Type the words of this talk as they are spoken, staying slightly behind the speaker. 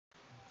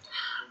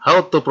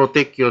How to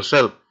protect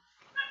yourself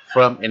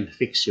from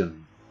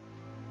infection.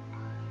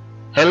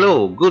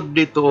 Hello, good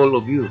day to all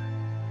of you.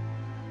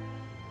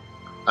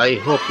 I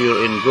hope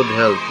you're in good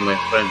health, my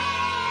friend.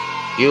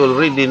 You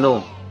already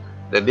know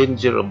the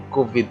danger of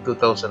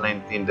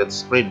COVID-19 that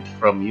spread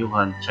from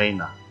Wuhan,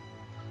 China.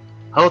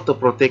 How to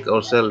protect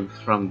ourselves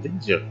from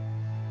danger.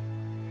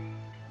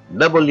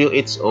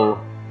 WHO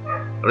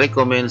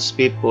recommends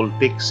people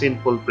take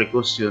simple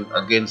precautions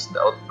against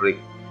the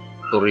outbreak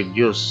to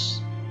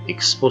reduce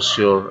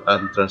exposure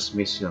and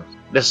transmission.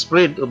 The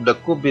spread of the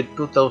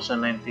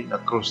COVID-19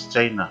 across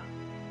China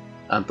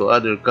and to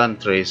other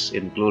countries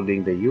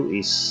including the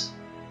US,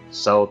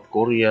 South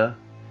Korea,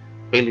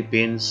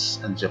 Philippines,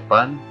 and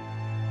Japan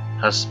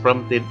has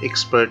prompted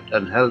experts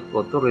and health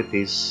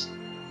authorities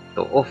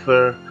to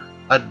offer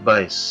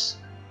advice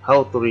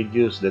how to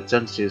reduce the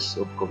chances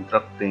of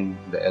contracting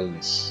the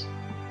illness.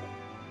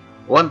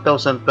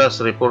 1,000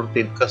 plus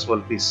reported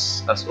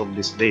casualties as of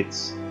these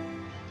dates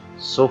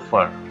so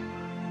far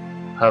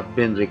have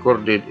been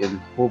recorded in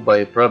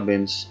Hubei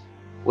province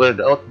where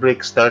the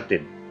outbreak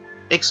started.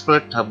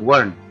 Experts have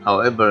warned,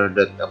 however,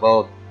 that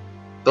about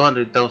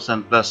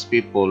 200,000 plus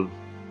people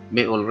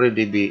may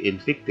already be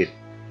infected,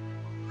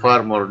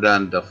 far more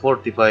than the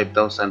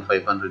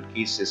 45,500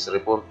 cases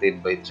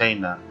reported by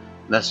China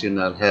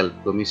National Health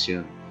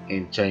Commission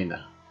in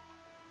China,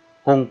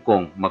 Hong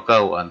Kong,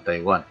 Macau, and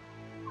Taiwan.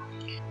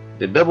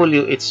 The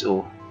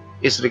WHO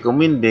is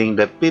recommending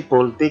that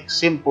people take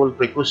simple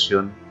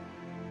precautions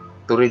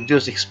to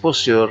reduce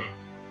exposure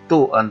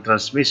to and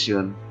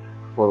transmission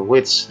for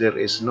which there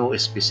is no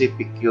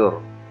specific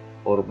cure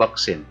or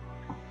vaccine.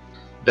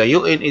 The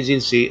UN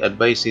agency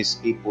advises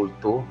people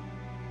to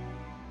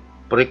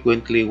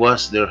frequently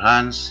wash their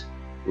hands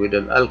with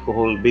an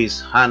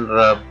alcohol-based hand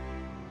rub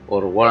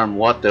or warm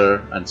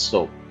water and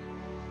soap.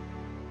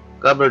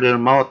 Cover their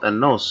mouth and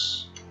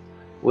nose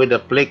with a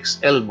flex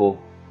elbow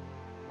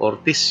or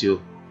tissue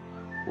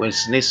when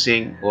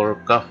sneezing or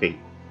coughing.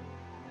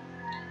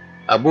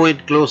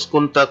 Avoid close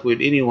contact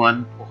with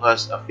anyone who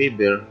has a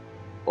fever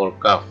or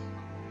cough.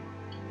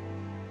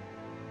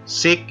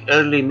 Seek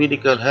early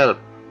medical help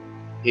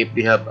if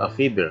they have a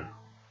fever,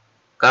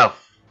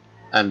 cough,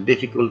 and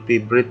difficulty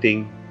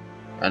breathing,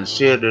 and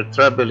share their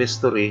travel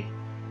history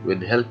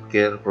with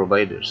healthcare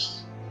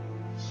providers.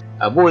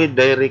 Avoid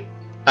direct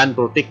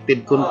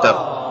unprotected contact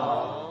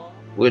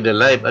with the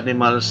live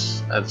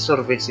animals and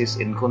surfaces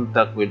in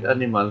contact with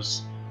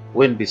animals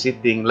when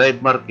visiting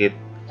live market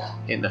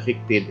in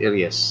affected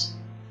areas.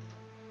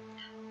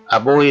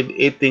 Avoid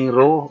eating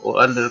raw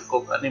or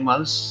undercooked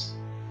animals,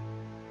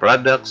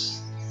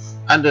 products,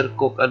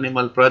 undercooked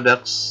animal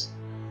products,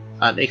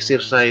 and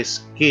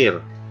exercise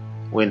care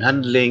when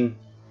handling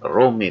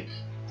raw meat,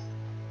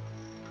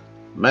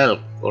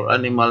 milk, or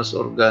animals'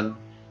 organ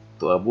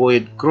to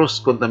avoid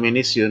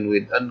cross-contamination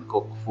with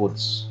uncooked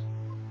foods.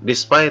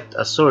 Despite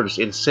a surge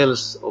in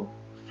sales of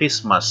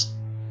face masks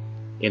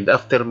in the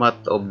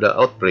aftermath of the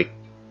outbreak,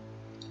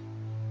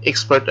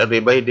 experts are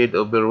divided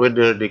over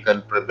whether they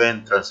can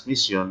prevent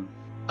transmission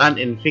and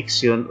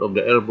infection of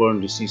the airborne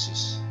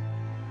diseases.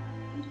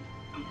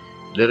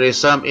 There is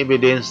some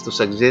evidence to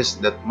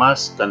suggest that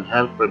masks can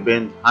help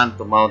prevent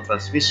hand-to-mouth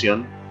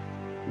transmission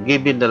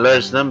given the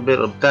large number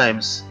of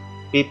times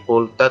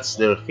people touch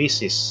their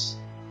faces,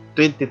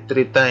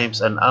 23 times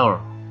an hour,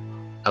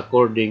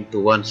 according to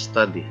one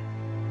study.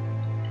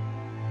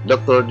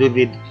 Dr.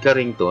 David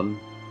Carrington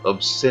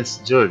of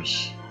St.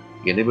 George,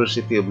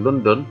 University of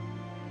London,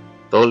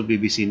 told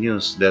BBC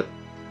News that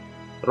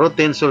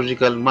routine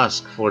surgical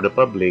masks for the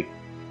public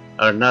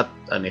are not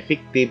an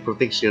effective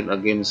protection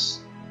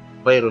against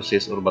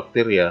viruses or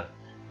bacteria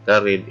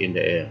carried in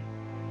the air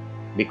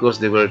because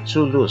they were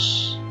too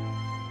loose,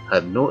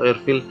 had no air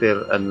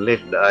filter, and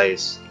left the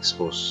eyes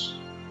exposed.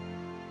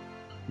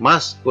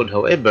 Masks could,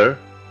 however,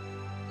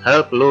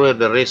 help lower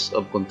the risk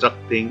of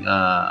contracting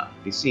a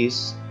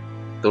disease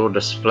through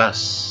the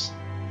splash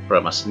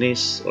from a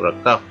sneeze or a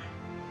cough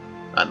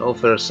and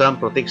offer some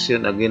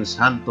protection against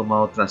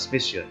hand-to-mouth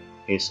transmission,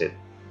 he said.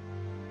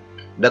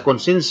 The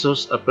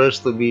consensus appears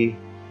to be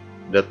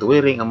that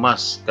wearing a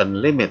mask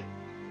can limit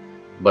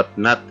but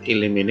not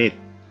eliminate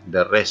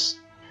the risk,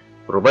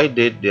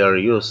 provided they are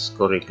used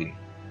correctly.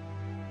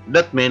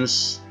 That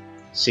means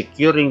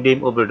securing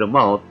them over the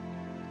mouth,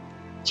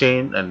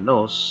 chin, and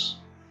nose,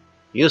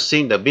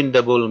 using the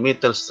bendable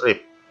metal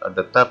strip at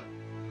the top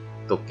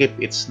to keep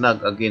it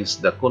snug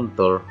against the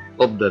contour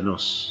of the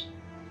nose.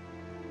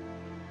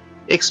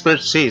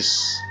 Experts say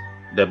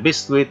the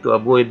best way to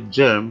avoid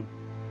germ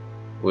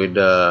with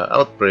the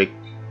outbreak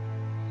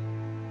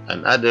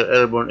and other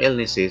airborne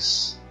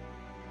illnesses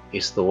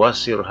is to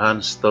wash your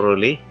hands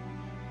thoroughly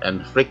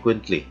and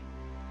frequently.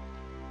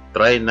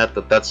 Try not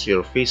to touch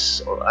your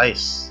face or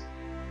eyes.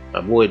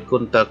 Avoid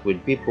contact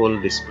with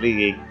people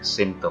displaying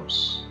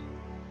symptoms.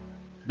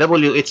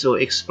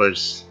 WHO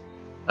experts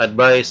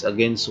advise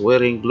against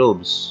wearing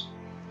gloves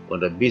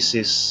on the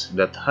basis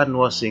that hand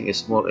washing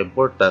is more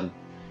important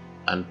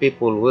and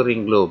people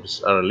wearing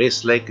gloves are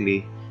less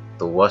likely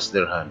to wash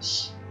their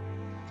hands.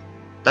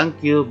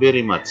 Thank you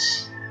very much.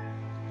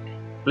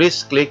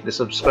 Please click the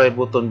subscribe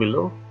button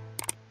below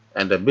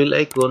and the bell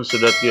icon so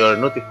that you are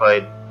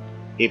notified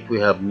if we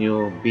have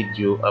new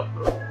video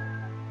upload.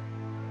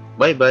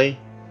 Bye bye.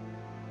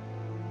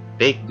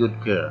 Take good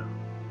care.